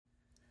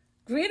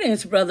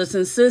Greetings, brothers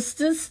and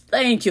sisters.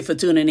 Thank you for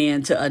tuning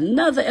in to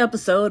another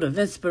episode of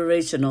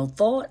Inspirational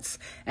Thoughts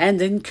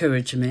and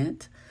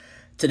Encouragement.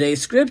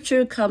 Today's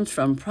scripture comes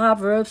from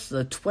Proverbs,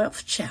 the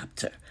 12th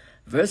chapter,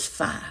 verse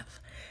 5.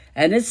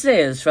 And it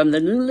says from the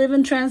New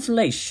Living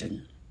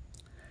Translation,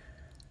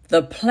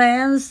 "The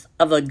plans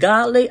of the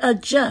godly are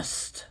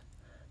just.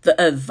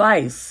 The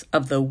advice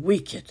of the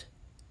wicked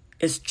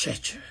is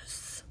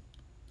treacherous."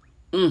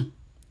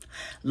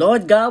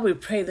 Lord God, we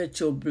pray that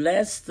you'll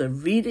bless the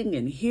reading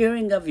and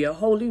hearing of your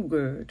holy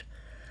word.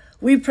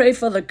 We pray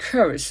for the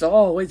courage to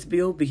always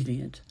be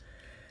obedient.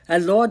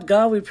 And Lord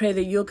God, we pray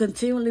that you'll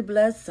continually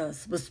bless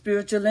us with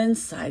spiritual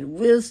insight,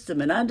 wisdom,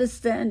 and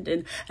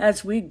understanding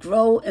as we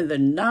grow in the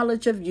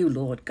knowledge of you,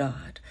 Lord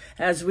God,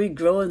 as we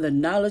grow in the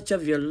knowledge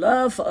of your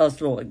love for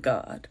us, Lord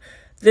God.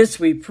 This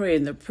we pray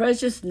in the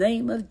precious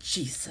name of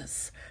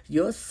Jesus,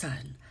 your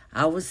Son,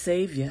 our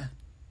Savior.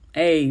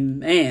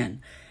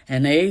 Amen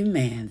and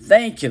amen.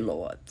 Thank you,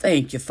 Lord.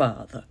 Thank you,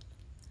 Father.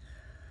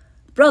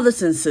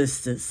 Brothers and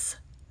sisters,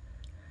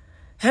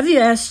 have you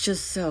asked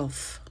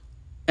yourself,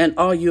 and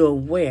are you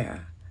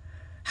aware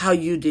how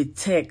you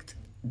detect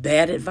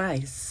bad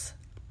advice?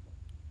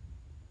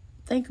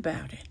 Think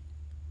about it.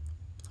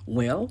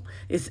 Well,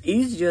 it's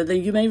easier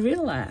than you may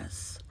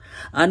realize.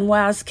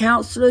 Unwise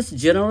counselors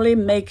generally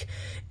make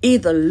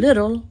either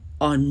little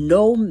or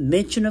no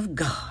mention of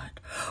God,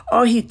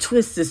 or he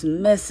twists his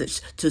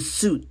message to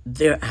suit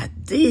their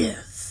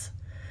ideas.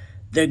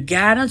 Their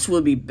guidance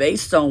will be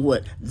based on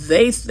what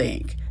they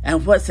think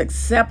and what's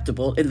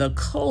acceptable in the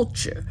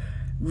culture,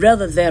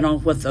 rather than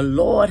on what the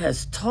Lord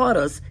has taught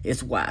us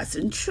is wise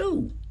and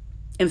true.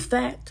 In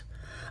fact,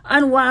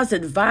 unwise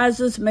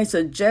advisors may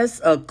suggest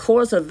a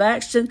course of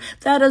action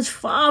that is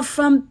far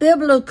from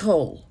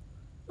biblical.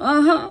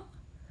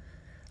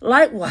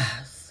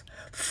 Likewise,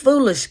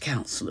 foolish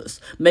counselors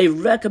may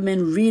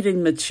recommend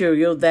reading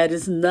material that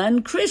is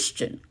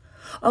non-Christian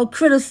or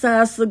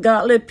criticize the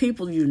godly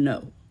people you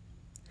know.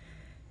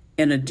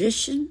 In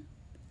addition,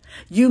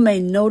 you may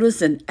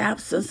notice an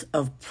absence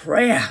of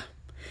prayer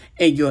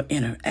in your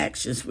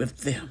interactions with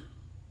them.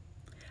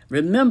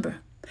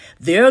 Remember,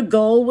 their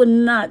goal would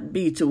not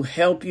be to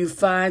help you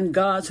find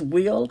God's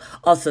will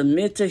or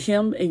submit to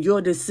Him in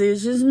your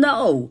decisions.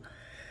 No.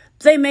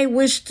 They may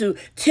wish to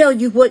tell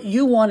you what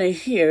you want to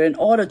hear in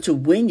order to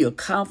win your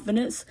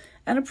confidence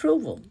and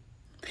approval,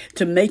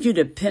 to make you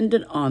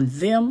dependent on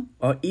them,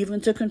 or even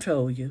to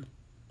control you.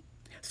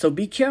 So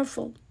be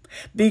careful.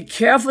 Be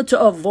careful to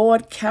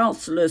avoid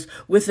counselors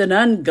with an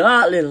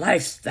ungodly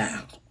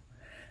lifestyle.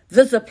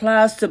 This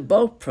applies to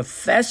both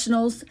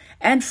professionals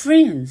and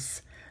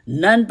friends,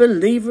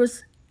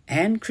 non-believers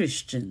and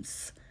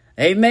Christians.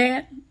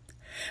 Amen.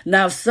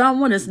 Now, if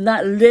someone is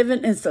not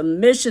living in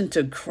submission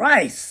to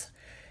Christ,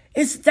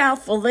 it's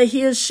doubtful that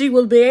he or she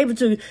will be able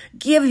to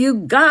give you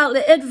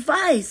godly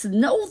advice.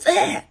 Know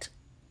that.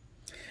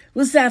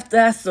 We'll have to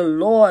ask the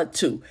Lord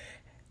to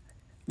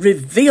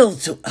reveal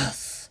to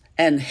us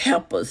and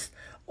help us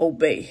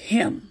obey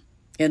Him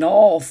in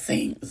all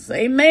things.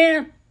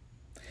 Amen.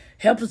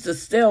 Help us to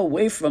stay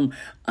away from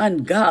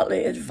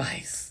ungodly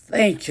advice.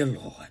 Thank you,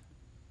 Lord.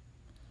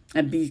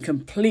 And be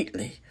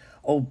completely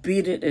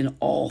obedient in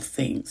all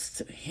things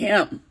to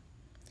Him.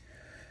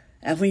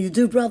 And when you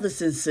do, brothers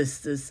and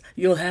sisters,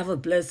 you'll have a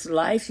blessed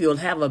life. You'll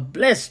have a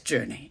blessed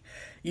journey.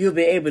 You'll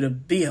be able to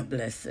be a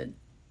blessing.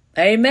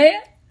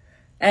 Amen?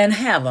 And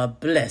have a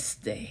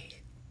blessed day.